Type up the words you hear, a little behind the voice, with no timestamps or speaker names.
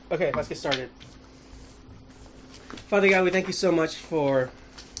Okay, let's get started. Father God, we thank you so much for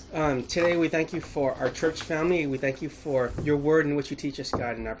today. We thank you for our church family. We thank you for your word in which you teach us,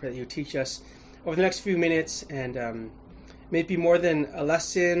 God, and I pray that you teach us over the next few minutes, and may it be more than a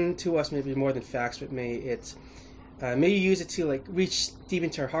lesson to us, may it be more than facts, but may you use it to reach deep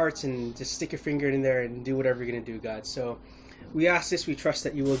into our hearts and just stick your finger in there and do whatever you're going to do, God. So we ask this, we trust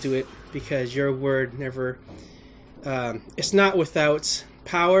that you will do it, because your word never, it's not without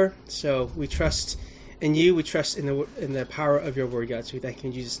power. So we trust in you, we trust in the power of your word, God. So we thank you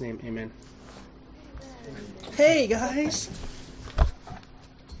in Jesus' name, amen. Hey, guys.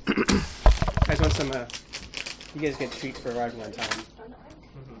 Guys want some, you guys get a treat for arriving on time.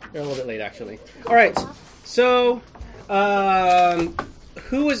 They're a little bit late, actually. All right, so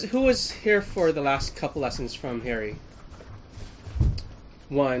who was here for the last couple lessons from Harry?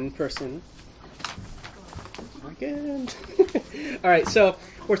 One person. Again. All right, so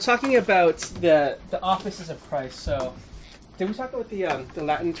we're talking about the offices of Christ. So did we talk about the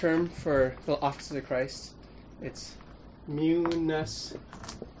Latin term for the offices of Christ? It's munus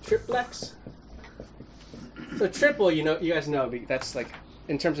triplex. So triple, you guys know, that's like,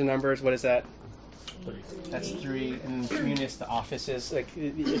 in terms of numbers, what is that? 3. That's 3. And munus, the offices. Like,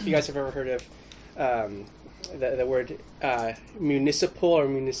 if you guys have ever heard of the word municipal or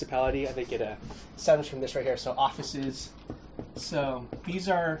municipality, I think it stems from this right here. So offices. So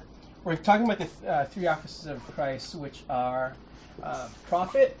we're talking about the 3 offices of Christ, which are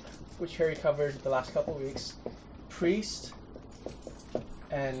prophet, which Harry covered the last couple of weeks, priest,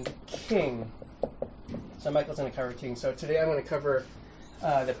 and king. So Michael's going to cover king. So today I'm going to cover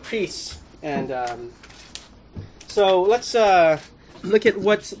the priests. And so let's look at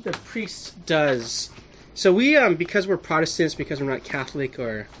what the priest does. So we, because we're Protestants, because we're not Catholic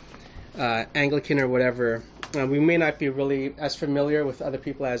or Anglican or whatever, we may not be really as familiar with other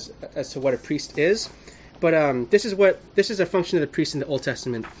people as to what a priest is. But this is a function of the priest in the Old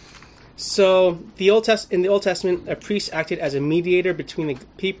Testament. So in the Old Testament, a priest acted as a mediator between the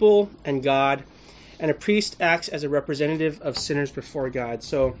people and God, and a priest acts as a representative of sinners before God.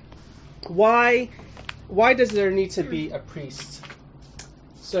 So why does there need to be a priest?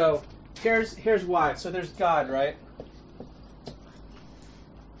 So here's why. So there's God, right?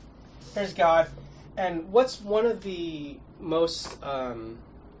 There's God. And what's one of the most Holy.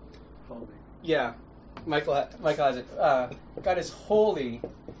 yeah, Michael has it. God is holy.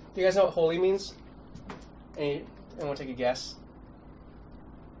 Do you guys know what holy means? Anyone take a guess?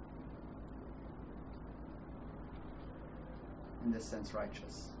 In this sense,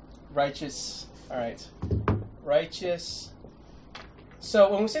 righteous. Righteous. All right. Righteous.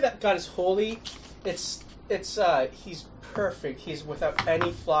 So when we say that God is holy, it's he's perfect. He's without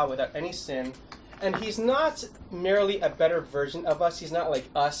any flaw, without any sin, and he's not merely a better version of us. He's not like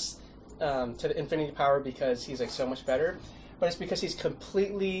us to the infinity power because he's like so much better, but it's because he's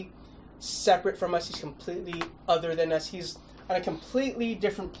completely separate from us. He's completely other than us. He's on a completely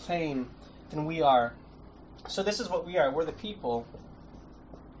different plane than we are. So this is what we are. We're the people.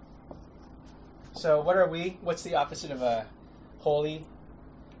 So what are we? What's the opposite of a holy?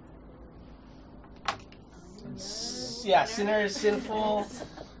 Yeah, sinners, sinful.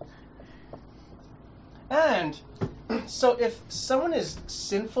 And so if someone is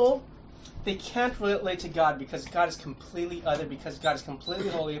sinful, they can't relate to God because God is completely other, because God is completely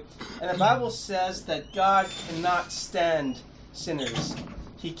holy. And the Bible says that God cannot stand sinners.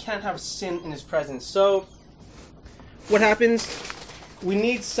 He can't have sin in his presence. So what happens? We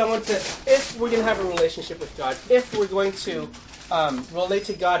need someone to, if we're going to have a relationship with God, if we're going to relate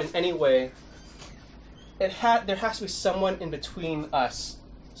to God in any way, there has to be someone in between us.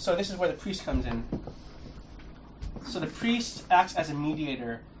 So this is where the priest comes in. So the priest acts as a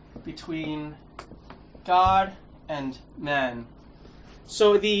mediator between God and man.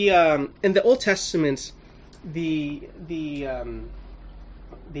 So in the Old Testament, the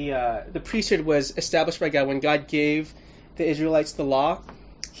priesthood was established by God when God gave the Israelites the law.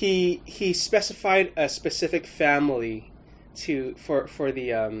 He specified a specific family for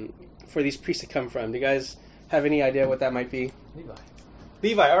these priests to come from. Do you guys have any idea what that might be?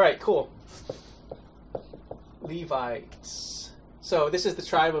 Levi. All right, cool. Levites. So this is the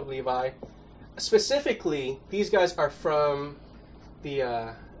tribe of Levi. Specifically, these guys are from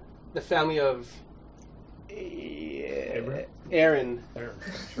the family of Aaron. Aaron.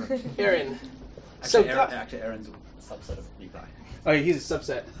 Actually, Aaron's a subset of Levi. Oh, he's a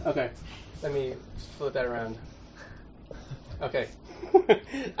subset. Okay. Let me flip that around. Okay.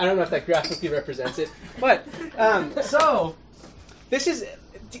 I don't know if that graphically represents it, but so this is.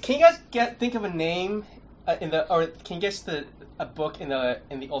 Can you guys think of a name can you guess a book in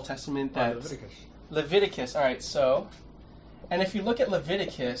the Old Testament that Leviticus. Leviticus. All right, so, and if you look at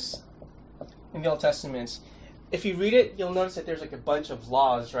Leviticus in the Old Testament, if you read it, you'll notice that there's like a bunch of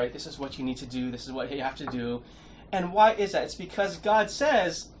laws, right? This is what you need to do. This is what you have to do. And why is that? It's because God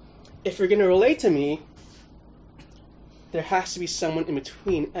says, if you're going to relate to me, there has to be someone in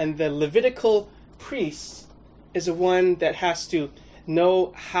between. And the Levitical priest is the one that has to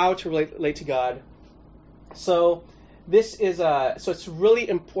know how to relate to God. So this is so it's really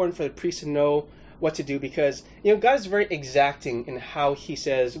important for the priest to know what to do, because God is very exacting in how He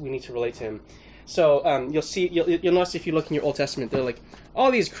says we need to relate to Him. So you'll notice if you look in your Old Testament, there are like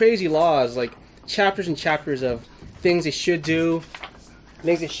all these crazy laws, like chapters and chapters of things they should do,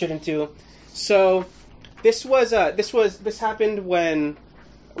 things they shouldn't do. So this happened when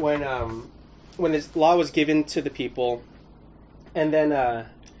this law was given to the people, and then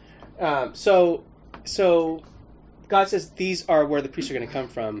so God says these are where the priests are going to come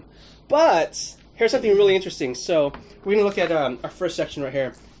from. But here's something really interesting. So we're going to look at our first section right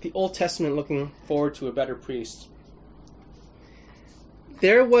here, the Old Testament looking forward to a better priest.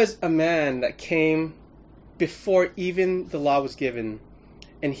 There was a man that came before even the law was given,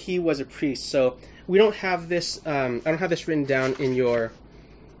 and he was a priest. So we don't have this. I don't have this written down in your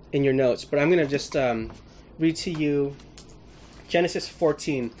notes, but I'm going to just read to you Genesis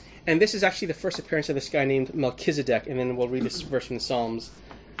 14, and this is actually the first appearance of this guy named Melchizedek, and then we'll read this verse from the Psalms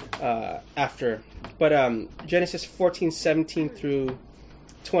after. But Genesis 14:17 through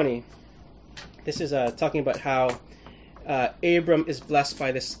 20. This is talking about how Abram is blessed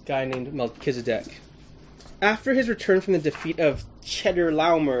by this guy named Melchizedek. After his return from the defeat of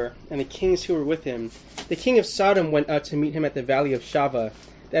Chedorlaomer and the kings who were with him, the king of Sodom went out to meet him at the valley of Shaveh,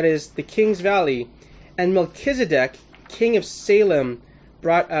 that is, the king's valley, and Melchizedek, king of Salem,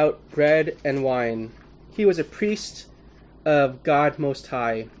 brought out bread and wine. He was a priest of God Most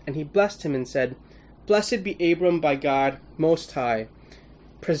High, and he blessed him and said, "Blessed be Abram by God Most High,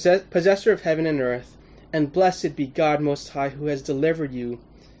 possessor of heaven and earth, and blessed be God Most High, who has delivered your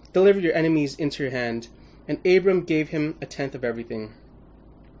enemies into your hand." And Abram gave him a tenth of everything.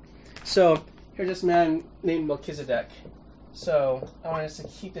 So here's this man named Melchizedek. So I want us to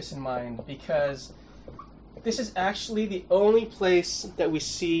keep this in mind, because this is actually the only place that we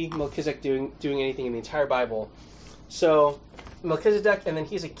see Melchizedek doing anything in the entire Bible. So Melchizedek, and then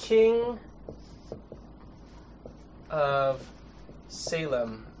he's a king of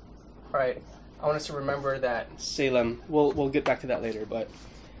Salem. All right, I want us to remember that Salem. We'll get back to that later. But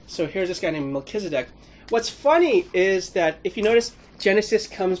so here's this guy named Melchizedek. What's funny is that if you notice, Genesis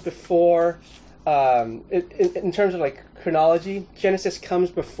comes before, in terms of like chronology, Genesis comes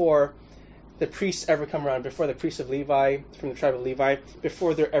before the priests ever come around, before the priests of Levi, from the tribe of Levi,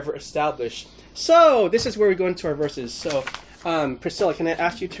 before they're ever established. So this is where we go into our verses. So Priscilla, can I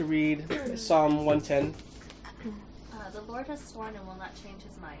ask you to read Psalm 110? The Lord has sworn and will not change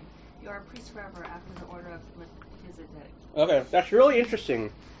his mind. You are a priest forever after the order of Melchizedek. Okay, that's really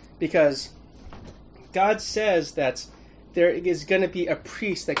interesting, because God says that there is going to be a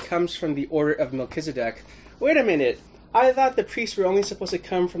priest that comes from the order of Melchizedek. Wait a minute. I thought the priests were only supposed to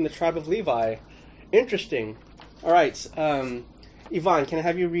come from the tribe of Levi. Interesting. All right. Yvonne, can I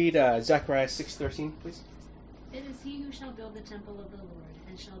have you read Zechariah 6:13, please? It is he who shall build the temple of the Lord,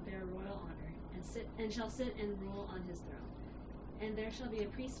 and shall bear royal honor, and shall sit and rule on his throne. And there shall be a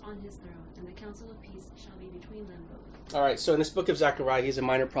priest on his throne, and the council of peace shall be between them both. All right, so in this book of Zechariah, he's a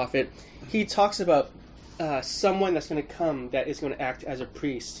minor prophet. He talks about someone that's going to come that is going to act as a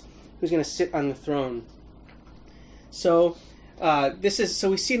priest, who's going to sit on the throne. So we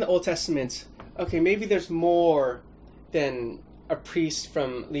see in the Old Testament, okay, maybe there's more than a priest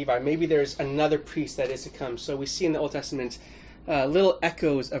from Levi. Maybe there's another priest that is to come. So we see in the Old Testament little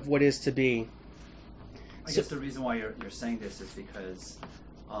echoes of what is to be. I guess the reason why you're saying this is because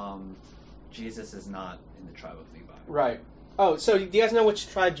Jesus is not in the tribe of Levi. Right. Oh, so do you guys know which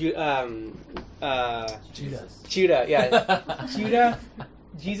tribe? Judah. Judah, yeah. Judah.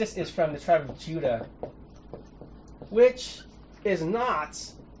 Jesus is from the tribe of Judah, which is not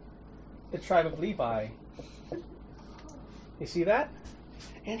the tribe of Levi. You see that?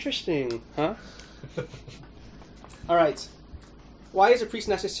 Interesting, huh? All right. Why is a priest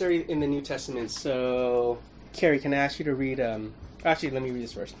necessary in the New Testament? So, Carrie, can I ask you to read... Actually, let me read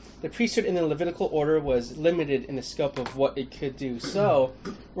this first. The priesthood in the Levitical order was limited in the scope of what it could do. So,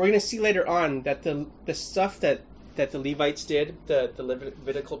 we're going to see later on that the stuff that the Levites did, the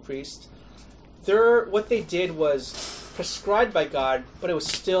Levitical priests, what they did was prescribed by God, but it was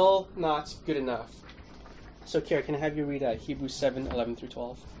still not good enough. So, Carrie, can I have you read Hebrews 7:11 through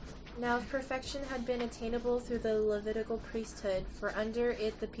 12? Now if perfection had been attainable through the Levitical priesthood, for under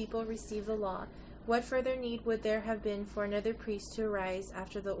it the people received the law, what further need would there have been for another priest to arise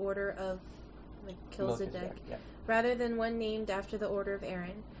after the order of Melchizedek, Yeah. rather than one named after the order of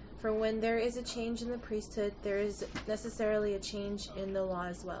Aaron? For when there is a change in the priesthood, there is necessarily a change in the law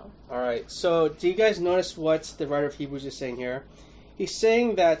as well. All right. So, do you guys notice what the writer of Hebrews is saying here? He's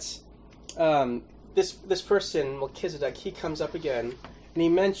saying that this person Melchizedek, he comes up again, and he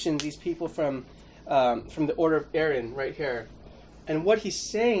mentions these people from the order of Aaron right here, and what he's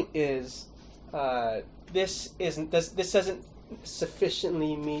saying is this doesn't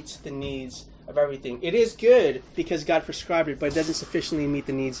sufficiently meet the needs of everything. It is good because God prescribed it, but it doesn't sufficiently meet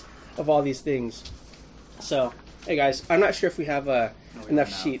the needs of all these things. So, hey guys, I'm not sure if we have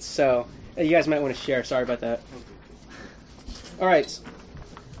enough sheets, so you guys might want to share. Sorry about that. All right,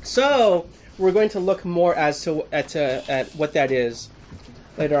 so we're going to look more at what that is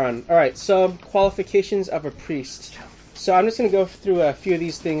later on. All right, so qualifications of a priest. So I'm just going to go through a few of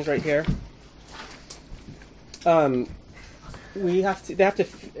these things right here. They have to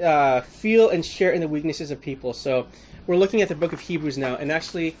feel and share in the weaknesses of people. So we're looking at the book of Hebrews now, and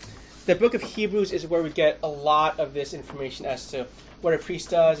actually the book of Hebrews is where we get a lot of this information as to what a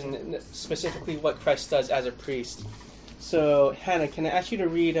priest does, and specifically what Christ does as a priest. So Hannah, can I ask you to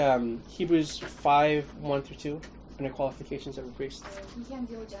read Hebrews 5:1-2 under qualifications of a priest? He can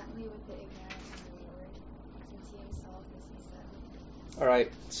deal gently with the ignorant and the wayward, since he himself receives them. All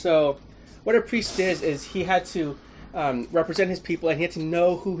right. So what a priest is he had to represent his people, and he had to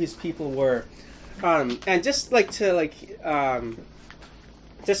know who his people were, and just to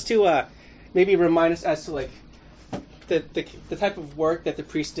maybe remind us as to the type of work that the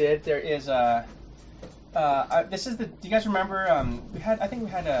priest did. There is do you guys remember? I think we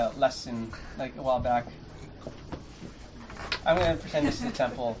had a lesson like a while back. I'm going to pretend this is the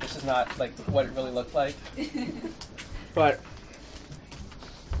temple. This is not like what it really looked like, but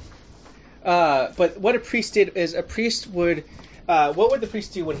what a priest did is a priest would. What would the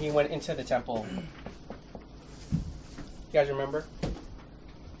priest do when he went into the temple? You guys remember?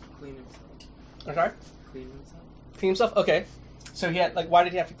 Clean himself. I'm sorry? Clean himself. Clean himself? Okay. So he had why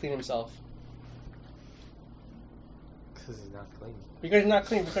did he have to clean himself? Because he's not clean. Because he's not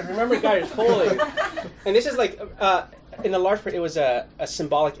clean. Because remember, God is holy, and this is in the large part, it was a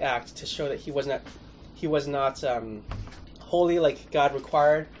symbolic act to show that he was not holy like God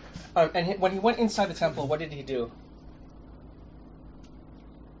required. When he went inside the temple, what did he do?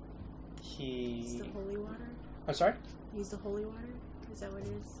 Use the holy water? I'm sorry? Use the holy water? Is that what it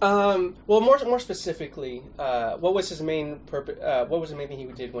is? Well, more specifically, what was his main purpose? What was the main thing he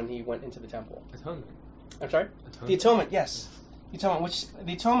did when he went into the temple? Atonement. I'm sorry? The atonement, yes.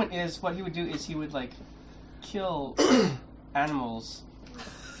 The atonement is what he would do is he would kill animals.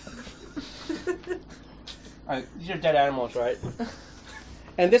 These are dead animals, right?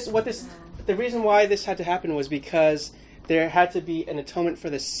 And the reason why this had to happen was because there had to be an atonement for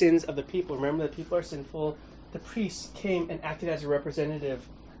the sins of the people. Remember, the people are sinful. The priest came and acted as a representative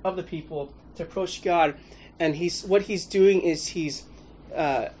of the people to approach God, and what he's doing is he's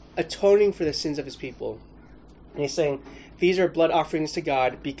atoning for the sins of his people. And he's saying, these are blood offerings to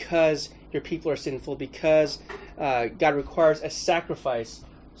God because your people are sinful, because God requires a sacrifice.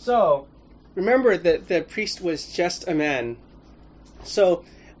 So, remember that the priest was just a man. So,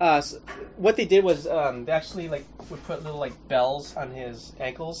 what they did was they actually would put little bells on his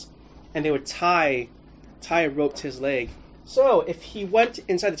ankles, and they would tie a rope to his leg. So, if he went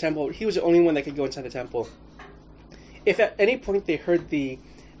inside the temple, he was the only one that could go inside the temple. If at any point they heard the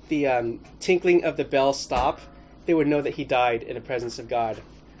tinkling of the bell stop, they would know that he died in the presence of God.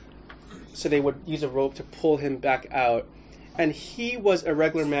 So they would use a rope to pull him back out. And he was a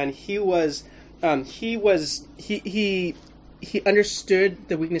regular man. He understood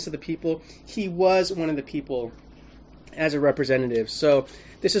the weakness of the people. He was one of the people as a representative. So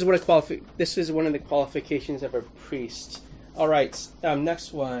this is one of the qualifications of a priest. All right,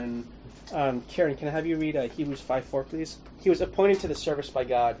 next one. Karen, can I have you read Hebrews 5:4, please? He was appointed to the service by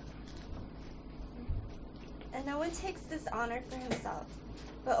God. And no one takes this honor for himself,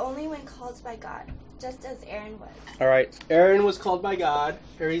 but only when called by God, just as Aaron was. All right, Aaron was called by God.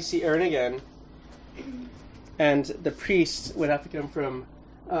 Here you see Aaron again. And the priest would have to come from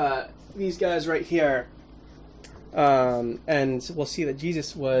these guys right here. And we'll see that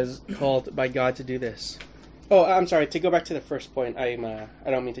Jesus was called by God to do this. Oh, I'm sorry. To go back to the first point, I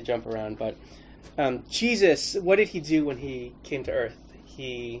don't mean to jump around, but Jesus, what did he do when he came to earth?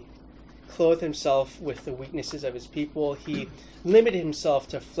 He clothed himself with the weaknesses of his people. He limited himself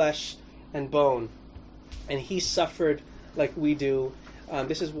to flesh and bone, and he suffered like we do.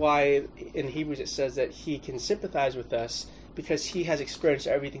 This is why in Hebrews it says that he can sympathize with us because he has experienced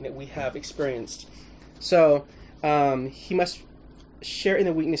everything that we have experienced. So he must share in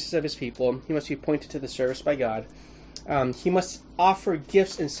the weaknesses of his people. He must be appointed to the service by God. He must offer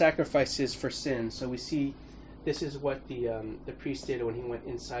gifts and sacrifices for sin. So we see this is what the priest did when he went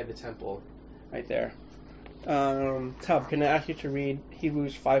inside the temple, right there. Tab, can I ask you to read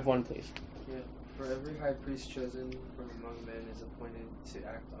Hebrews 5:1, please? Yeah. For every high priest chosen from among men is appointed to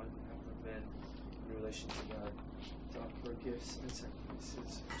act on behalf of men in relation to God, to offer gifts and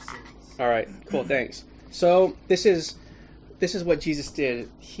sacrifices for sins. All right, cool, thanks. So this is what Jesus did.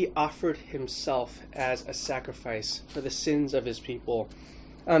 He offered himself as a sacrifice for the sins of his people.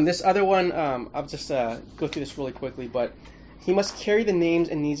 This other one, I'll just go through this really quickly, but he must carry the names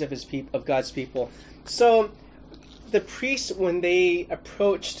and needs of of God's people. So the priests, when they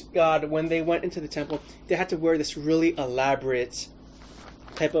approached God, when they went into the temple, they had to wear this really elaborate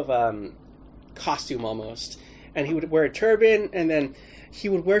type of costume almost. And he would wear a turban, and then he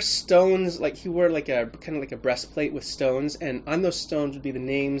would wear stones, like he wore like a kind of like a breastplate with stones, and on those stones would be the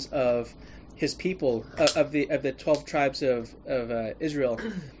names of his people, of the 12 tribes of Israel.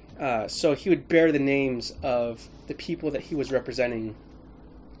 So he would bear the names of the people that he was representing.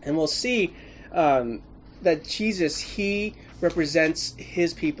 And we'll see that Jesus, he represents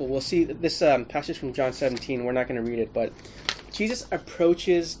his people. We'll see this passage from John 17. We're not going to read it, but Jesus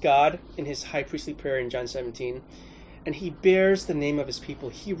approaches God in his high priestly prayer in John 17, and he bears the name of his people.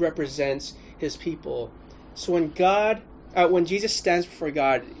 He represents his people. So when Jesus stands before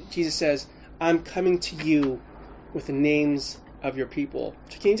God, Jesus says, I'm coming to you with the names of your people.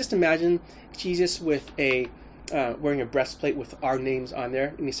 So can you just imagine Jesus with wearing a breastplate with our names on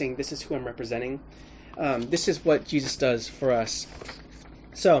there, and he's saying, this is who I'm representing. This is what Jesus does for us.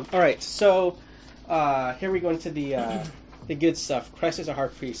 So, all right. So here we go into the good stuff. Christ is a high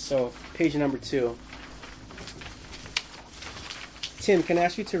priest. So page number 2. Tim, can I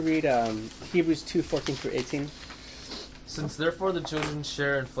ask you to read Hebrews 2:14 through 18? Since therefore the children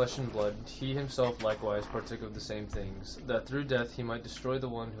share in flesh and blood, he himself likewise partook of the same things, that through death he might destroy the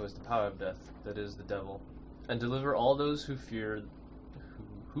one who has the power of death, that is, the devil, and deliver all those who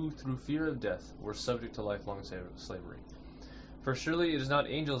through fear of death were subject to lifelong slavery. For surely it is not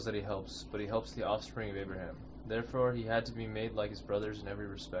angels that he helps, but he helps the offspring of Abraham. Therefore he had to be made like his brothers in every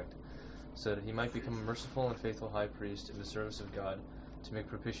respect, so that he might become a merciful and faithful high priest in the service of God, to make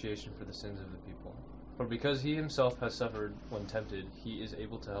propitiation for the sins of the people. For because he himself has suffered when tempted, he is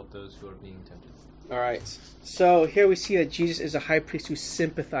able to help those who are being tempted. All right. So here we see that Jesus is a high priest who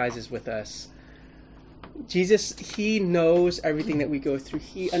sympathizes with us. Jesus, he knows everything that we go through.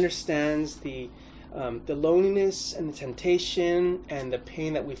 He understands the loneliness and the temptation and the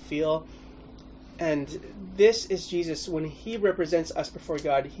pain that we feel. And this is Jesus. When he represents us before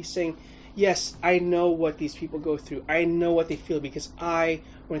God, he's saying, yes, I know what these people go through. I know what they feel because I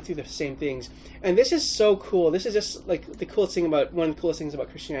went through the same things. And this is so cool. This is just like one of the coolest things about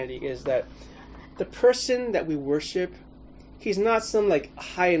Christianity is that the person that we worship, he's not some like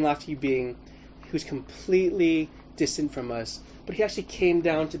high and lofty being who's completely distant from us, but he actually came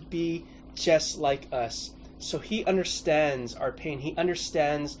down to be just like us. So he understands our pain. He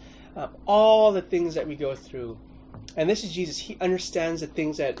understands all the things that we go through. And this is Jesus. He understands the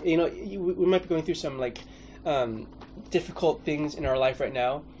things that, we might be going through some difficult things in our life right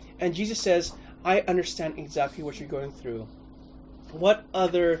now. And Jesus says, I understand exactly what you're going through. What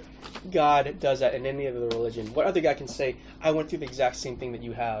other God does that in any other religion? What other God can say, I went through the exact same thing that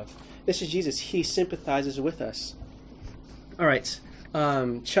you have? This is Jesus. He sympathizes with us. All right.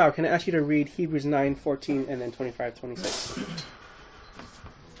 Chow, can I ask you to read Hebrews 9:14 and then 25-26?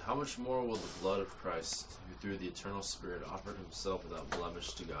 How much more will the blood of Christ, who through the eternal Spirit offered himself without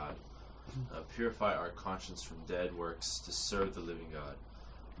blemish to God, purify our conscience from dead works to serve the living God?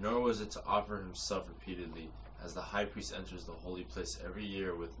 Nor was it to offer himself repeatedly, as the high priest enters the holy place every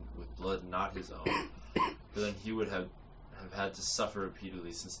year with blood not his own, for then he would have had to suffer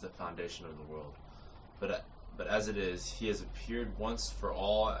repeatedly since the foundation of the world. But as it is, he has appeared once for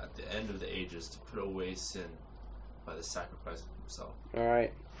all at the end of the ages to put away sin by the sacrifice of himself. All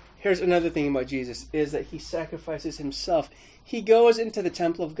right. Here's another thing about Jesus, is that he sacrifices himself. He goes into the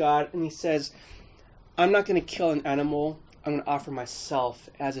temple of God and he says, I'm not going to kill an animal. I'm going to offer myself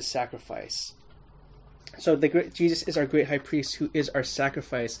as a sacrifice. So Jesus is our great high priest who is our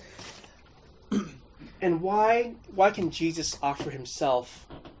sacrifice. And why can Jesus offer himself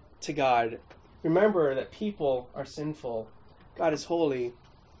to God? Remember that people are sinful. God is holy.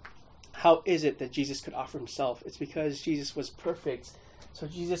 How is it that Jesus could offer himself? It's because Jesus was perfect. So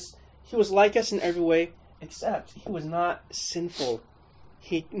Jesus, he was like us in every way, except he was not sinful.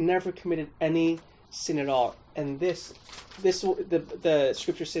 He never committed any sin at all. And the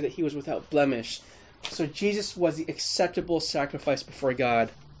scriptures say that he was without blemish. So Jesus was the acceptable sacrifice before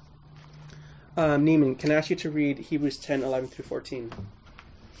God. Neiman, can I ask you to read Hebrews 10:11 through 14?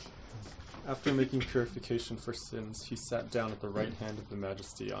 After making purification for sins, he sat down at the right hand of the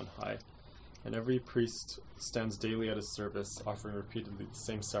Majesty on high. And every priest stands daily at his service, offering repeatedly the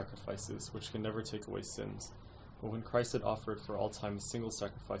same sacrifices, which can never take away sins. But when Christ had offered for all time a single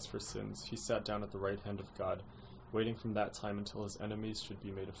sacrifice for sins, he sat down at the right hand of God, waiting from that time until his enemies should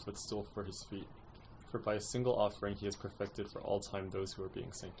be made a footstool for his feet. For by a single offering he has perfected for all time those who are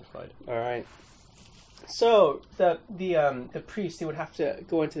being sanctified. All right. So the priests, they would have to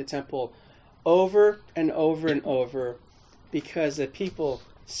go into the temple over and over and over because the people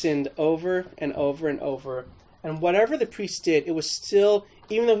sinned over and over and over. And whatever the priest did, it was still,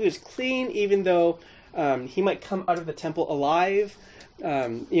 even though he was clean, even though he might come out of the temple alive,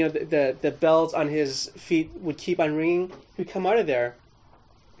 the bells on his feet would keep on ringing, he'd come out of there.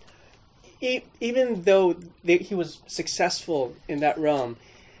 Even though he was successful in that realm,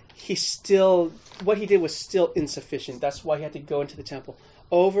 what he did was still insufficient. That's why he had to go into the temple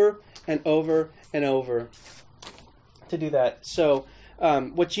over and over and over to do that. So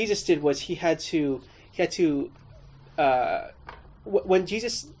what Jesus did was when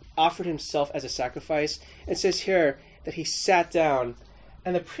Jesus offered himself as a sacrifice, it says here that he sat down,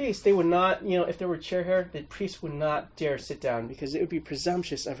 and the priests, they would not, if there were chair here, the priest would not dare sit down because it would be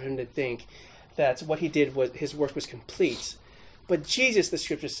presumptuous of him to think that what he did was his work was complete. But Jesus, the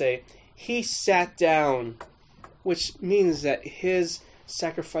scriptures say, he sat down, which means that his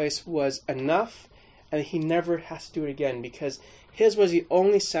sacrifice was enough and he never has to do it again because his was the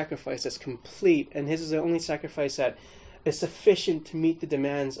only sacrifice that's complete, and his is the only sacrifice that is sufficient to meet the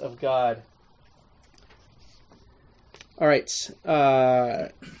demands of God. All right.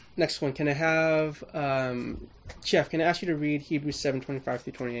 Next one. Can I have Jeff? Can I ask you to read Hebrews 7:25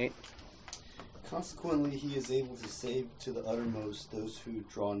 through 28? Consequently, he is able to save to the uttermost those who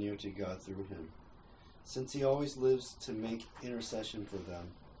draw near to God through him, since he always lives to make intercession for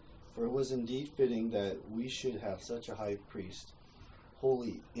them. For it was indeed fitting that we should have such a high priest,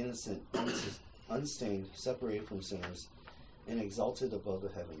 holy, innocent, unstained, separated from sinners, and exalted above the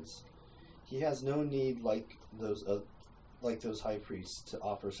heavens. He has no need, like those high priests, to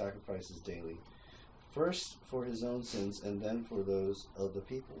offer sacrifices daily, first for his own sins and then for those of the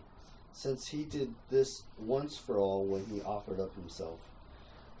people, since he did this once for all when he offered up himself.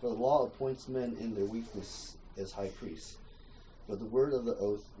 For the law appoints men in their weakness as high priests, but the word of the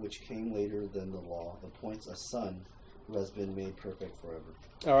oath, which came later than the law, appoints a son who has been made perfect forever.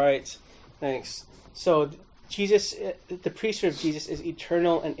 All right, thanks. So Jesus, the priesthood of Jesus is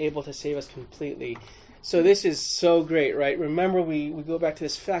eternal and able to save us completely. So this is so great, right? Remember, we go back to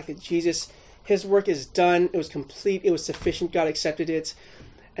this fact that Jesus, his work is done, it was complete, it was sufficient, God accepted it.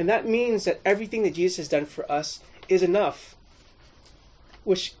 And that means that everything that Jesus has done for us is enough,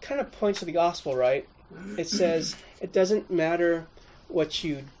 which kind of points to the gospel, right? It says it doesn't matter what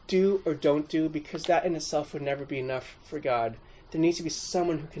you do or don't do, because that in itself would never be enough for God. There needs to be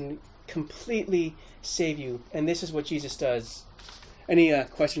someone who can completely save you, and this is what Jesus does. Any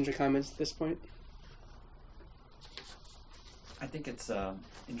questions or comments at this point? I think it's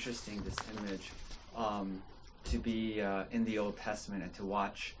interesting, this image, to be in the Old Testament and to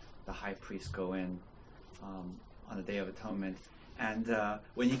watch the high priest go in on the Day of Atonement. And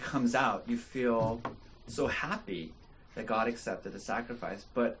when he comes out, you feel so happy that God accepted the sacrifice.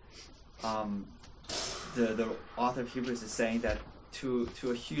 But the author of Hebrews is saying that to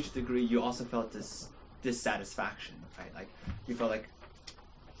a huge degree, you also felt this dissatisfaction, right? Like you felt like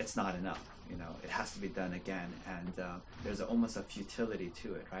it's not enough. It has to be done again, and there's almost a futility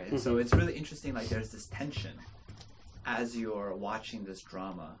to it, right? And so it's really interesting. Like there's this tension as you're watching this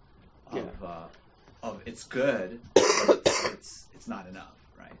drama of it's good, but it's not enough,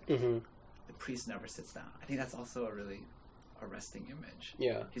 right? Mm-hmm. The priest never sits down. I think that's also a really arresting image.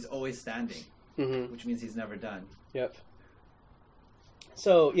 Yeah, he's always standing, which means he's never done. Yep.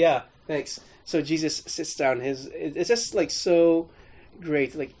 So yeah, thanks. So Jesus sits down. It's just like so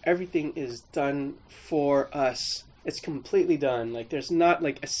great. Like everything is done for us. It's completely done. Like there's not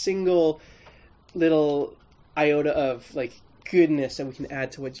like a single little iota of like goodness that we can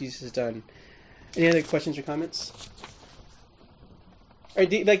add to what Jesus has done. Any other questions or comments? Or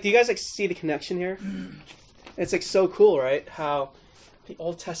do you guys like see the connection here? It's like so cool, right? How the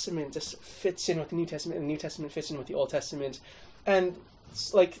Old Testament just fits in with the New Testament, and the New Testament fits in with the Old Testament, and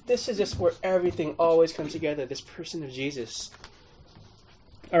it's like this is just where everything always comes together. This person of Jesus.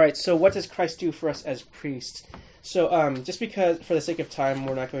 All right. So what does Christ do for us as priest? So just because, for the sake of time,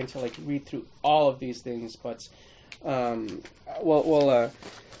 we're not going to like read through all of these things, but we'll I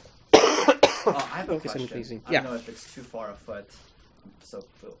have a focus on question. things. I don't know if it's too far afoot, so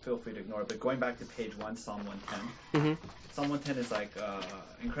feel free to ignore it. But going back to page 1, Psalm 110. Psalm 110 is like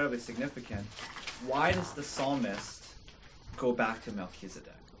incredibly significant. Why does the psalmist go back to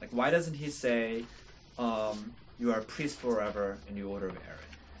Melchizedek? Like, why doesn't he say, "You are a priest forever in the order of Aaron"?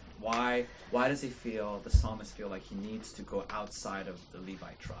 Why does the psalmist feel like he needs to go outside of the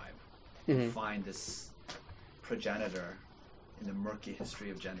Levite tribe and find this progenitor in the murky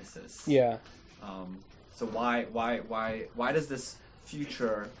history of Genesis? Yeah. So why does this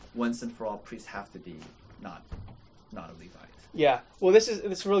future once and for all priest have to be not a Levite? Yeah. Well, this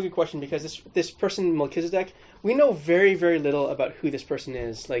is a really good question, because this person Melchizedek, we know very, very little about who this person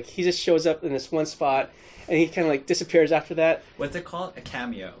is. Like, he just shows up in this one spot and he kind of like disappears after that. What's it called? A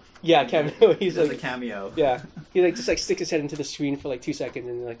cameo. Yeah, cameo. He's like like a cameo. Yeah, he like just like sticks his head into the screen for like 2 seconds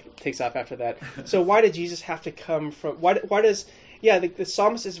and like takes off after that. So why did Jesus have to come from? Why does? Yeah, the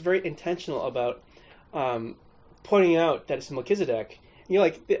psalmist is very intentional about pointing out that it's Melchizedek. You know,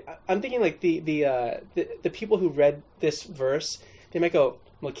 like I'm thinking like the people who read this verse, they might go,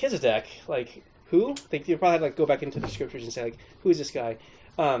 Melchizedek, like who? They probably have to like go back into the scriptures and say like, who is this guy?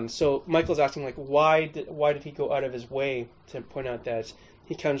 So Michael's asking like, why did he go out of his way to point out that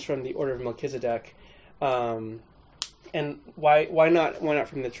he comes from the order of Melchizedek, and why not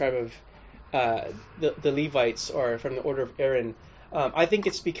from the tribe of the Levites or from the order of Aaron? I think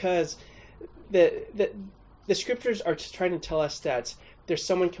it's because the scriptures are trying to tell us that there's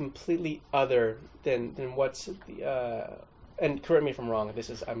someone completely other than what's and correct me if I'm wrong.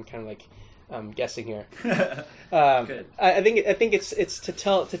 I'm kind of like guessing here. Good. I think it's to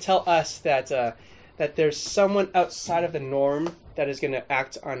tell us that there's someone outside of the norm that is going to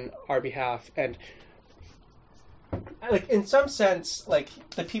act on our behalf, and like in some sense, like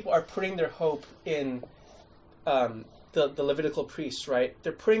the people are putting their hope in the Levitical priests, right?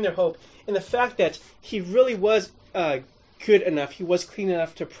 They're putting their hope in the fact that he really was good enough, he was clean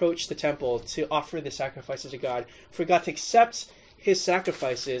enough to approach the temple to offer the sacrifices to God, for God to accept his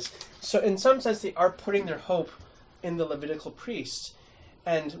sacrifices. So in some sense, they are putting their hope in the Levitical priest.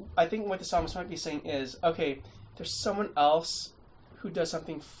 And I think what the psalmist might be saying is, okay, there's someone else who does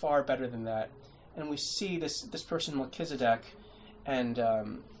something far better than that, and we see this person Melchizedek, and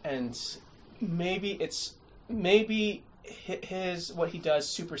maybe his what he does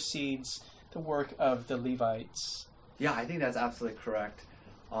supersedes the work of the Levites. Yeah, I think that's absolutely correct.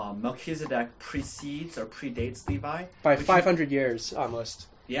 Melchizedek precedes or predates Levi by 500 years almost.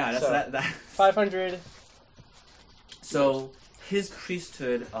 Yeah, that's so, that 500. So his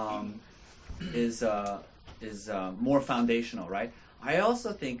priesthood is more foundational, right? I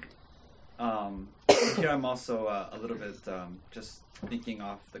also think here I'm also a little bit just thinking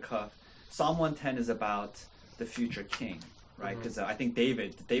off the cuff. Psalm 110 is about the future king, right? Because I think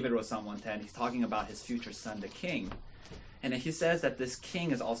David wrote Psalm 110. He's talking about his future son, the king, and he says that this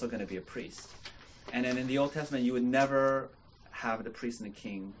king is also going to be a priest. And then in the Old Testament, you would never have the priest and the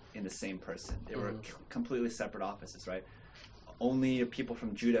king in the same person. They were completely separate offices, right? Only people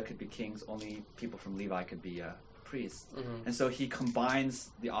from Judah could be kings. Only people from Levi could be priests. And so he combines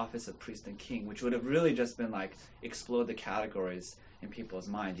the office of priest and king, which would have really just been like explode the categories in people's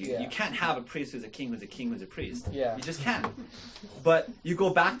mind. You can't have a priest who's a king who's a king who's a priest. Yeah. You just can't. But you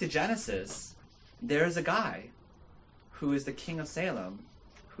go back to Genesis, there's a guy who is the king of Salem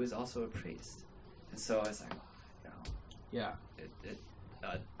who is also a priest. And so it's like, yeah.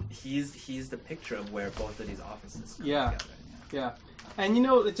 He's the picture of where both of these offices come together. Yeah. And you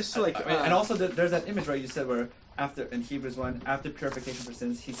know, just so like and also there's that image, right, you said where after in Hebrews 1, after purification for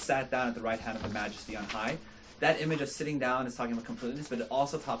sins, he sat down at the right hand of the Majesty on high. That image of sitting down is talking about completeness, but it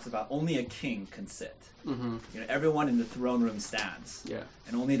also talks about only a king can sit. You know, everyone in the throne room stands,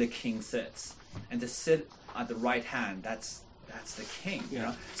 and only the king sits. And to sit at the right hand, that's the king. You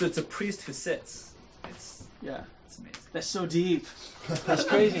know, so it's a priest who sits. It's amazing. That's so deep. That's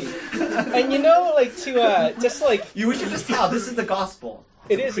crazy. And you know, like to just like we should just tell this is the gospel.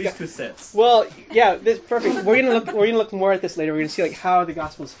 It's a priest who sits. Well, yeah, this perfect. We're gonna look more at this later. We're gonna see like how the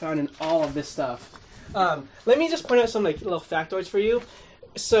gospel is found in all of this stuff. Let me just point out some like little factoids for you.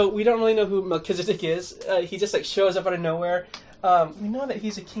 So we don't really know who Melchizedek is. He just like shows up out of nowhere. We know that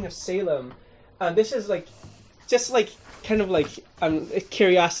he's a king of Salem. This is like just like kind of like a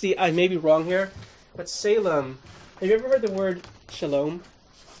curiosity. I may be wrong here, but Salem. Have you ever heard the word shalom?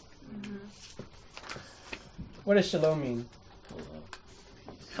 What does shalom mean?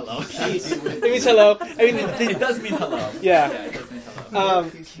 Hello. It means hello. I mean, it does mean hello. Yeah. It does mean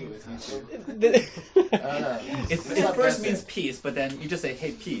hello. It first means peace, but then you just say,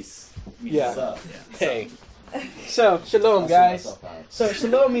 "Hey, peace." Means Yeah. yeah. Hey. So, shalom, guys. So,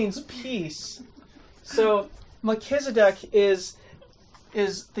 shalom means peace. So, Melchizedek is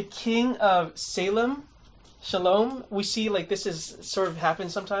the king of Salem. Shalom. We see like this is sort of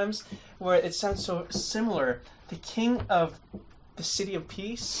happens sometimes where it sounds so similar. The king of the city of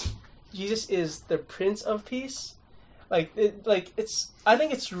peace. Jesus is the Prince of Peace. I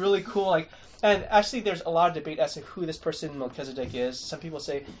think it's really cool. Like, and actually, there's a lot of debate as to who this person Melchizedek is. Some people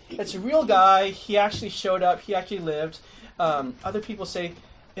say it's a real guy. He actually showed up. He actually lived. Other people say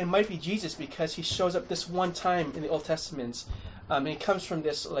it might be Jesus because he shows up this one time in the Old Testament, and he comes from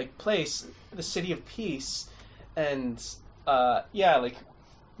this like place, the city of peace, and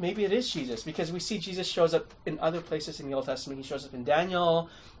maybe it is Jesus because we see Jesus shows up in other places in the Old Testament. He shows up in Daniel.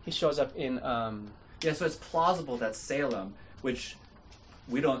 He shows up in. So it's plausible that Salem, which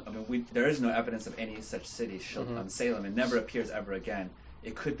there is no evidence of any such city. Salem, it never appears ever again.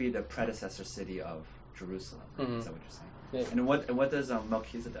 It could be the predecessor city of Jerusalem. Mm-hmm. Is that what you're saying? Yeah. And what does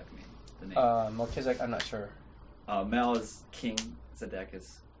Melchizedek mean? The name. Melchizedek, I'm not sure. Mel is king. Zedek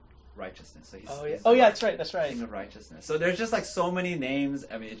is righteousness. So he's that's right. That's right. King of righteousness. So there's just like so many names.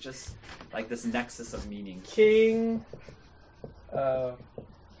 I mean, it's just like this nexus of meaning. King.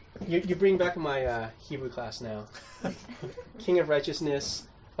 You bring back my Hebrew class now. King of righteousness.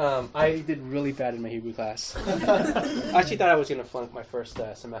 I did really bad in my Hebrew class. I actually thought I was going to flunk my first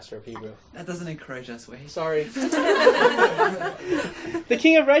semester of Hebrew. That doesn't encourage us, Wade. Sorry. The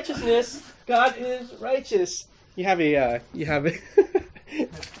King of righteousness. God is righteous. You have it.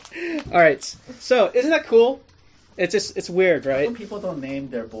 All right. So isn't that cool? It's weird, right? Some people don't name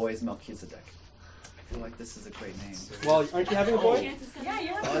their boys Melchizedek. I feel like this is a great name. Well, aren't you having a boy? Yeah,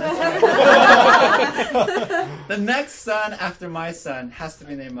 you're The next son after my son has to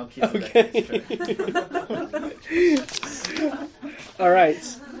be named Melchizedek. Okay. All right.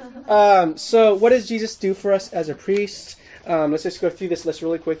 So what does Jesus do for us as a priest? Let's just go through this list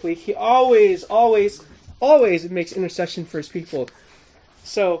really quickly. He always makes intercession for his people.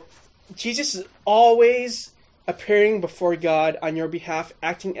 So Jesus is always appearing before God on your behalf,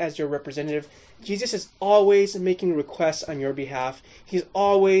 acting as your representative. Jesus is always making requests on your behalf. He's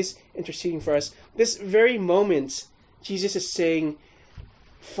always interceding for us. This very moment, Jesus is saying,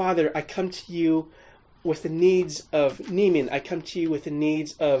 Father, I come to you with the needs of Neiman. I come to you with the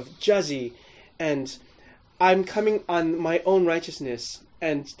needs of Juzzy. And I'm coming on my own righteousness.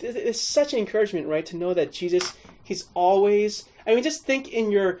 And it's such an encouragement, right, to know that Jesus, he's always... I mean, just think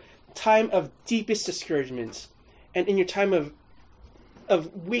in your time of deepest discouragement and in your time of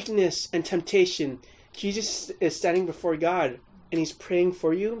weakness and temptation, Jesus is standing before God and he's praying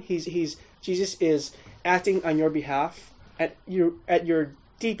for you. Jesus is acting on your behalf at your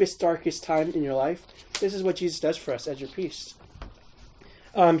deepest, darkest time in your life. This is what Jesus does for us as your priest.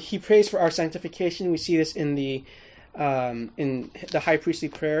 He prays for our sanctification. We see this in the high priestly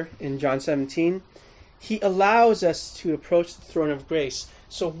prayer in John 17. He allows us to approach the throne of grace.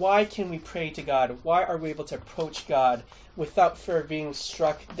 So why can we pray to God? Why are we able to approach God without fear of being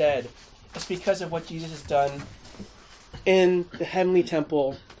struck dead? It's because of what Jesus has done in the heavenly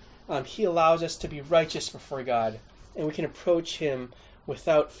temple. He allows us to be righteous before God, and we can approach him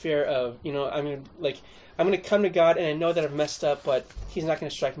without fear of, I'm going to come to God and I know that I've messed up, but he's not going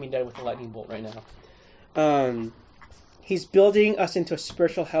to strike me dead with a lightning bolt right now. He's building us into a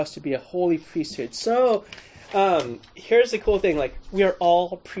spiritual house to be a holy priesthood. So, here's the cool thing. Like, we are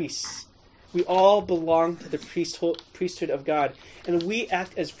all priests. We all belong to the priesthood of God. And we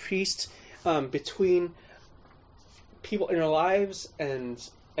act as priests between people in our lives and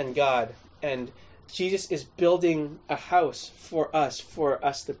God. And Jesus is building a house for us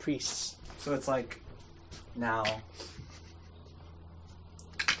the priests. So it's like, now...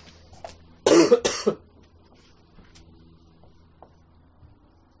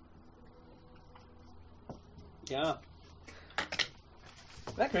 Yeah.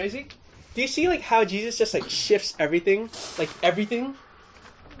 Isn't that crazy? Do you see how Jesus just shifts everything? Everything?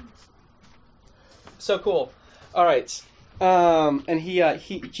 So cool. All right. And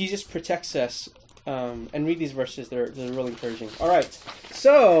Jesus protects us. And read these verses. They're really encouraging. All right.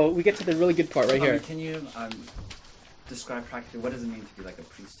 So we get to the really good part right here. Can you describe practically what does it mean to be a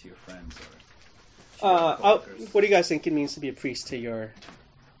priest to your friends or what do you guys think it means to be a priest to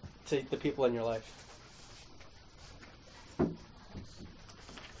the people in your life?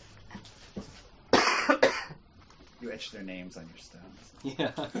 You etch their names on your stones.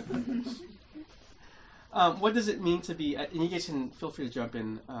 Yeah. What does it mean to be? And you guys can feel free to jump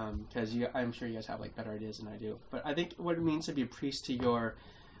in because I'm sure you guys have better ideas than I do. But I think what it means to be a priest to your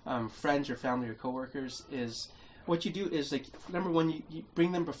friends or family or coworkers is what you do is like number one, you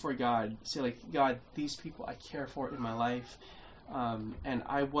bring them before God. Say like, God, these people I care for in my life, and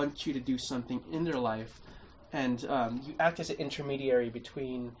I want you to do something in their life, and you act as an intermediary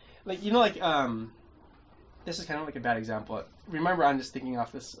between, like this is kind of like a bad example. Remember, I'm just thinking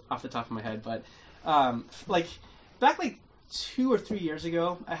off the top of my head, but like back like 2 or 3 years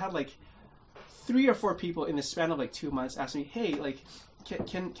ago, I had like 3 or 4 people in the span of like 2 months ask me, hey, like,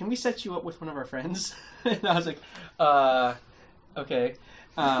 can we set you up with one of our friends? And I was like, okay.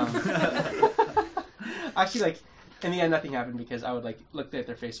 Actually, like, in the end, nothing happened because I would like look at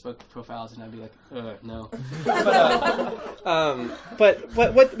their Facebook profiles and I'd be like, no. But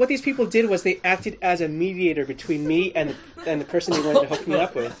what these people did was they acted as a mediator between me and the person they wanted to hook me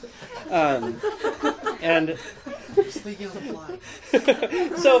up with, and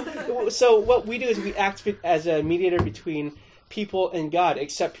so what we do is we act as a mediator between people and God,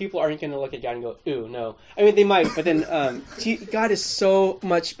 except people aren't going to look at God and go, ooh, no. I mean, they might, but then God is so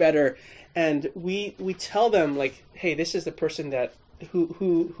much better. And we tell them, like, hey, this is the person that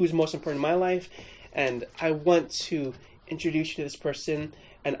who's most important in my life, and I want to introduce you to this person,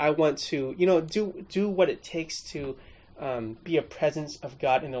 and I want to, do what it takes to be a presence of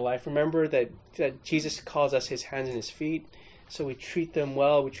God in their life. Remember that Jesus calls us his hands and his feet. So we treat them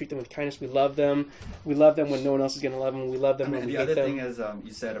well. We treat them with kindness. We love them. We love them when no one else is going to love them. We love them when we hate them. The other thing is,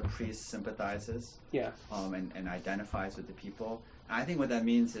 you said a priest sympathizes. Yeah. And identifies with the people. And I think what that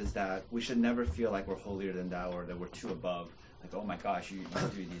means is that we should never feel like we're holier than thou or that we're too above. Like, oh my gosh, you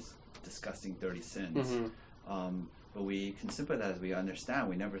do these disgusting, dirty sins. Mm-hmm. But we can sympathize. We understand.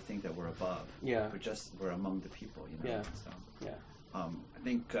 We never think that we're above. Yeah. We're among the people. Yeah. So, yeah. I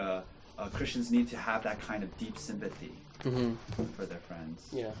think Christians need to have that kind of deep sympathy. Mm-hmm. For their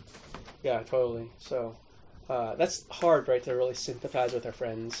friends. Yeah, totally. So that's hard, right, to really sympathize with our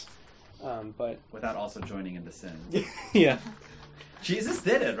friends, but without also joining in the sin. Yeah. Jesus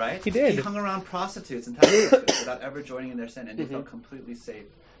did it, right? He did. He hung around prostitutes and prostitutes without ever joining in their sin, and he felt completely safe,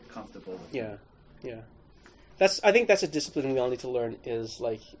 comfortable. Yeah. I think that's a discipline we all need to learn. Is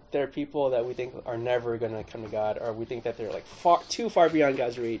like there are people that we think are never going to come to God, or we think that they're like too far beyond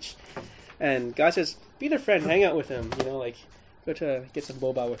God's reach. And God says, be their friend, hang out with them, like go to get some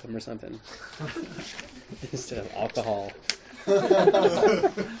boba with them or something. Instead of alcohol.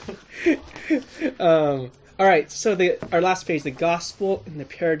 All right, so our last page, the gospel and the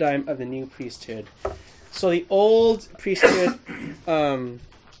paradigm of the new priesthood. So the old priesthood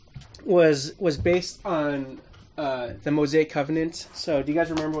was based on the Mosaic covenant. So do you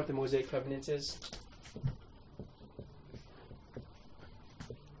guys remember what the Mosaic covenant is?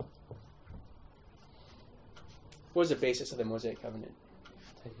 What was the basis of the Mosaic covenant?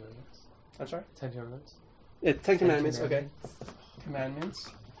 10 Commandments. I'm sorry? 10 Commandments. Yeah, 10 Commandments. Okay. Commandments.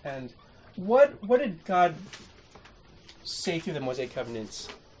 And what did God say through the Mosaic covenants?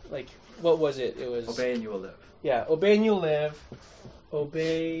 Like, what was it? It was obey and you will live. Yeah, obey and you'll live.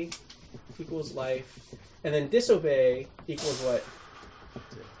 Obey equals life, and then disobey equals what?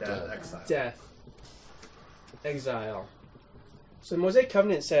 Death. Exile. Death. Exile. So the Mosaic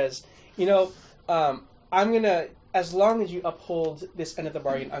covenant says, I'm gonna. As long as you uphold this end of the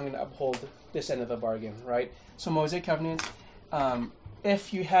bargain, I'm going to uphold this end of the bargain, right? So Mosaic covenant,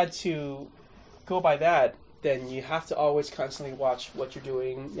 if you had to go by that, then you have to always constantly watch what you're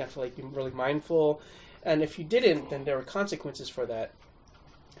doing. You have to be really mindful. And if you didn't, then there were consequences for that.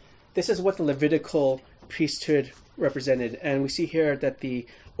 This is what the Levitical priesthood represented. And we see here that the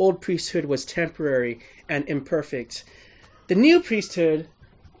old priesthood was temporary and imperfect. The new priesthood,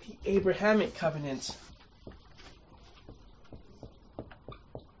 the Abrahamic covenant.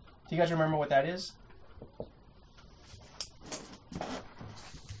 Do you guys remember what that is?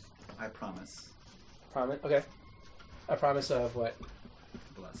 I promise. Promise? Okay. A promise of what?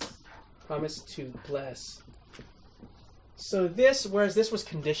 Bless. Promise to bless. So whereas this was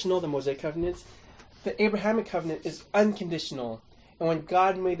conditional, the Mosaic covenant, the Abrahamic covenant is unconditional. And when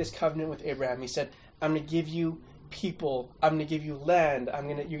God made this covenant with Abraham, he said, I'm going to give you people, I'm going to give you land,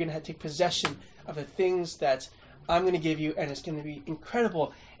 you're going to take possession of the things that I'm going to give you, and it's going to be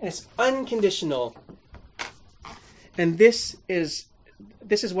incredible, and it's unconditional. And this is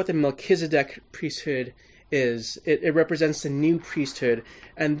what the Melchizedek priesthood is. It represents the new priesthood,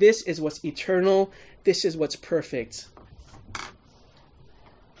 and this is what's eternal. This is what's perfect.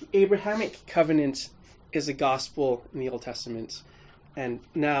 The Abrahamic covenant is the gospel in the Old Testament, and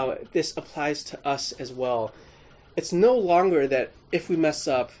now this applies to us as well. It's no longer that if we mess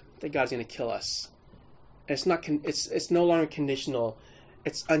up, that God's going to kill us. It's not. It's no longer conditional.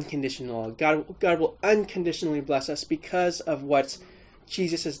 It's unconditional. God will unconditionally bless us because of what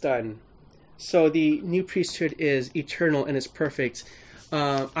Jesus has done. So the new priesthood is eternal and is perfect.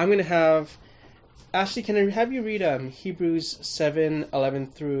 I'm going to have Ashley, can I have you read Hebrews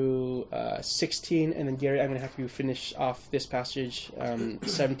 7:11 through 16, and then Gary, I'm going to have you finish off this passage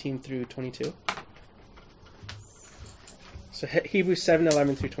 17 through 22. So Hebrews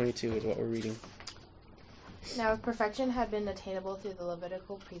 7:11 through 22 is what we're reading. Now, if perfection had been attainable through the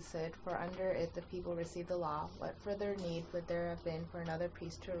Levitical priesthood, for under it the people received the law, what further need would there have been for another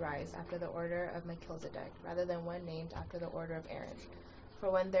priest to arise after the order of Melchizedek, rather than one named after the order of Aaron? For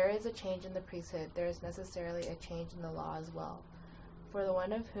when there is a change in the priesthood, there is necessarily a change in the law as well. For the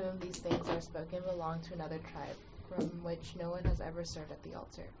one of whom these things are spoken belonged to another tribe, from which no one has ever served at the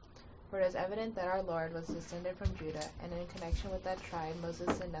altar. For it is evident that our Lord was descended from Judah, and in connection with that tribe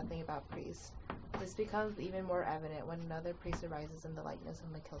Moses said nothing about priests. This becomes even more evident when another priest arises in the likeness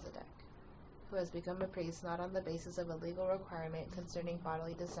of Melchizedek, who has become a priest not on the basis of a legal requirement concerning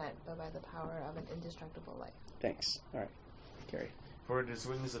bodily descent, but by the power of an indestructible life. Thanks. All right. Gary. For it is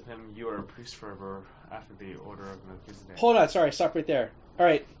witness of him, you are a priest forever after the order of Melchizedek. Hold on, sorry, stop right there. All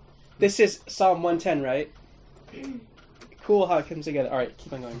right. This is Psalm 110, right? Cool how it comes together. All right,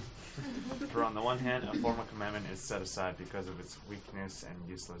 keep on going. For on the one hand, a formal commandment is set aside because of its weakness and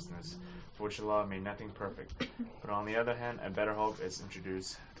uselessness, for which the law made nothing perfect. But on the other hand, a better hope is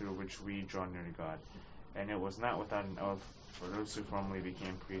introduced, through which we draw near to God. And it was not without an oath, for those who formerly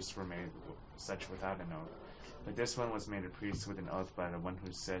became priests were made such without an oath. But this one was made a priest with an oath by the one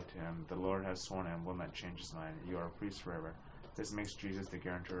who said to him, "The Lord has sworn and will not change his mind. You are a priest forever." This makes Jesus the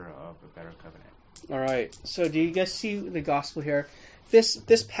guarantor of a better covenant. All right. So do you guys see the gospel here?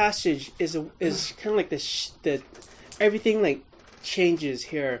 This passage is kind of like the everything like changes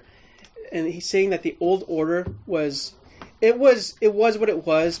here, and he's saying that the old order was what it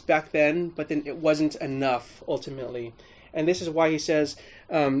was back then, but then it wasn't enough ultimately, and this is why he says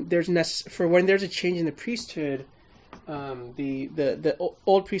for when there's a change in the priesthood, the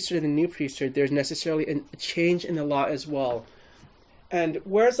old priesthood and the new priesthood, there's necessarily a change in the law as well. And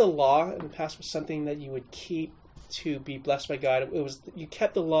whereas the law in the past was something that you would keep to be blessed by God, it was you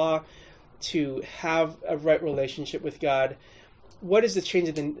kept the law to have a right relationship with God. What is the change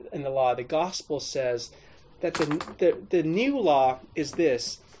in the law? The gospel says that the new law is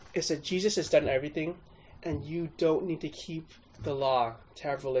this: is that Jesus has done everything, and you don't need to keep the law to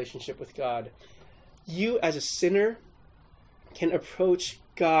have a relationship with God. You, as a sinner, can approach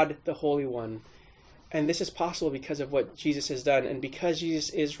God, the Holy One. And this is possible because of what Jesus has done. And because Jesus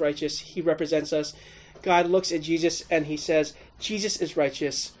is righteous, he represents us. God looks at Jesus and he says, Jesus is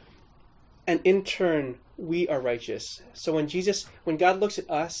righteous. And in turn, we are righteous. So when God looks at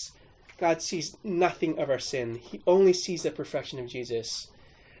us, God sees nothing of our sin. He only sees the perfection of Jesus.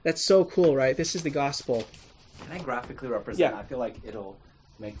 That's so cool, right? This is the gospel. Can I graphically represent? Yeah. I feel like it'll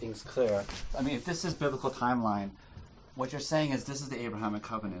make things clear. I mean, if this is biblical timeline, what you're saying is this is the Abrahamic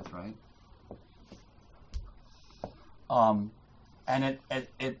covenant, right? And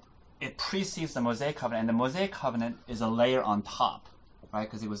it precedes the Mosaic covenant, and the Mosaic covenant is a layer on top, right?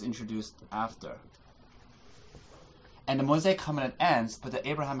 Because it was introduced after. And the Mosaic covenant ends, but the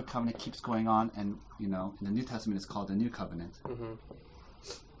Abrahamic covenant keeps going on, and in the New Testament it's called the New Covenant. Mm-hmm.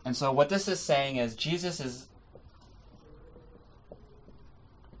 And so what this is saying is Jesus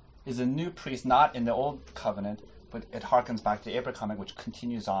is a new priest, not in the old covenant, but it harkens back to the Abrahamic covenant, which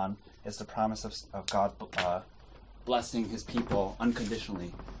continues on. It's the promise of God blessing his people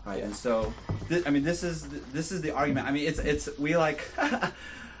unconditionally, right? And so, this is the argument. I mean,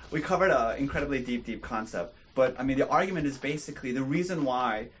 we covered an incredibly deep concept. But I mean, the argument is basically the reason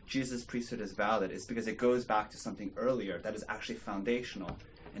why Jesus' priesthood is valid is because it goes back to something earlier that is actually foundational.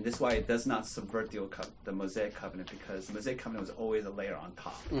 And this is why it does not subvert the Mosaic covenant, because the Mosaic covenant was always a layer on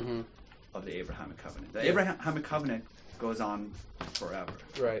top of the Abrahamic covenant. The Abrahamic covenant goes on forever.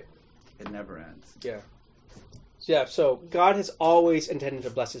 Right. It never ends. Yeah. Yeah, so God has always intended to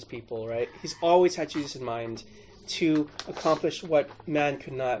bless his people, right? He's always had Jesus in mind to accomplish what man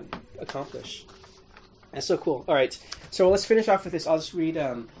could not accomplish. That's so cool. All right, so let's finish off with this. I'll just read.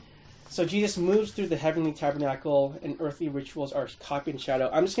 So Jesus moves through the heavenly tabernacle, and earthly rituals are copy and shadow.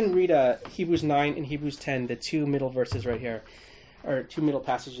 I'm just going to read Hebrews 9 and Hebrews 10, the two middle verses right here, or two middle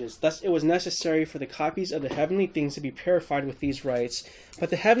passages. Thus it was necessary for the copies of the heavenly things to be purified with these rites,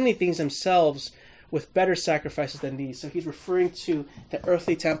 but the heavenly things themselves with better sacrifices than these. So he's referring to the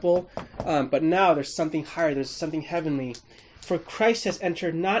earthly temple, but now there's something higher, there's something heavenly. For Christ has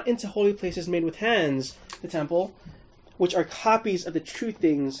entered not into holy places made with hands, the temple, which are copies of the true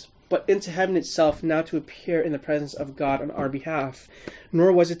things, but into heaven itself, now to appear in the presence of God on our behalf.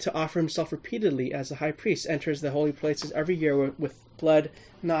 Nor was it to offer himself repeatedly, as the high priest enters the holy places every year with blood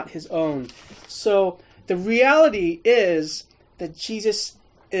not his own. So the reality is that Jesus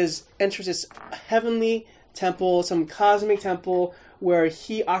enters this heavenly temple, some cosmic temple, where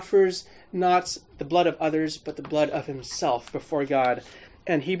he offers not the blood of others, but the blood of himself before God.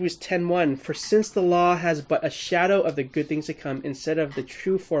 And Hebrews 10:1, for since the law has but a shadow of the good things to come instead of the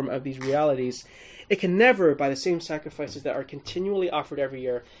true form of these realities, it can never, by the same sacrifices that are continually offered every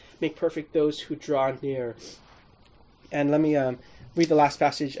year, make perfect those who draw near. And let me read the last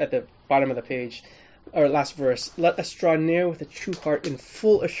passage at the bottom of the page, or last verse. Let us draw near with a true heart in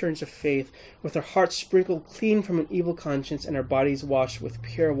full assurance of faith, with our hearts sprinkled clean from an evil conscience and our bodies washed with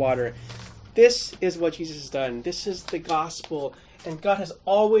pure water. This is what Jesus has done. This is the gospel. And God has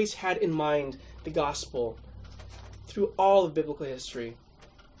always had in mind the gospel through all of biblical history.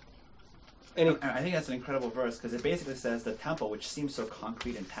 And I think that's an incredible verse because it basically says the temple, which seems so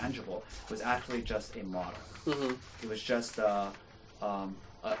concrete and tangible, was actually just a model. Mm-hmm. It was just a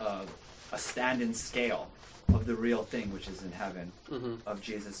stand-in scale of the real thing, which is in heaven, mm-hmm. of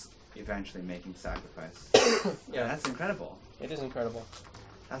Jesus eventually making sacrifice. Yeah, that's incredible. It is incredible.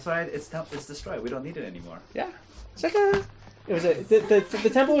 That's why it's destroyed. We don't need it anymore. Yeah, it's like it was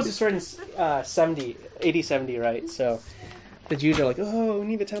the temple was destroyed in AD 70, right? So the Jews are like, oh, we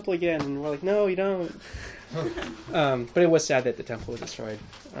need the temple again, and we're like, no, you don't. But it was sad that the temple was destroyed.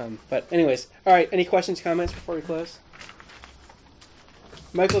 But anyways, all right. Any questions, comments before we close?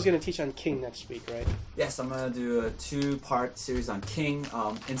 Michael's going to teach on King next week, right? Yes, I'm going to do a 2-part series on King.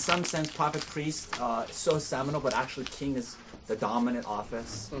 In some sense, prophet, priest, is so seminal, but actually King is the dominant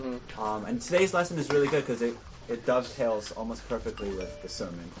office. Mm-hmm. And today's lesson is really good because it dovetails almost perfectly with the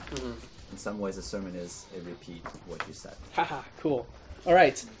sermon. Mm-hmm. In some ways, the sermon is a repeat of what you said. Haha, cool. All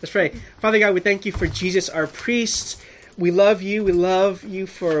right, let's pray. Father God, we thank you for Jesus, our priest. We love you. We love you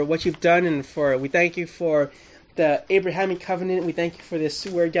for what you've done, and we thank you for the Abrahamic covenant. We thank you for this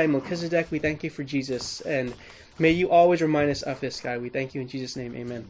word guy, Melchizedek. We thank you for Jesus, and may you always remind us of this, God. We thank you in Jesus' name. Amen.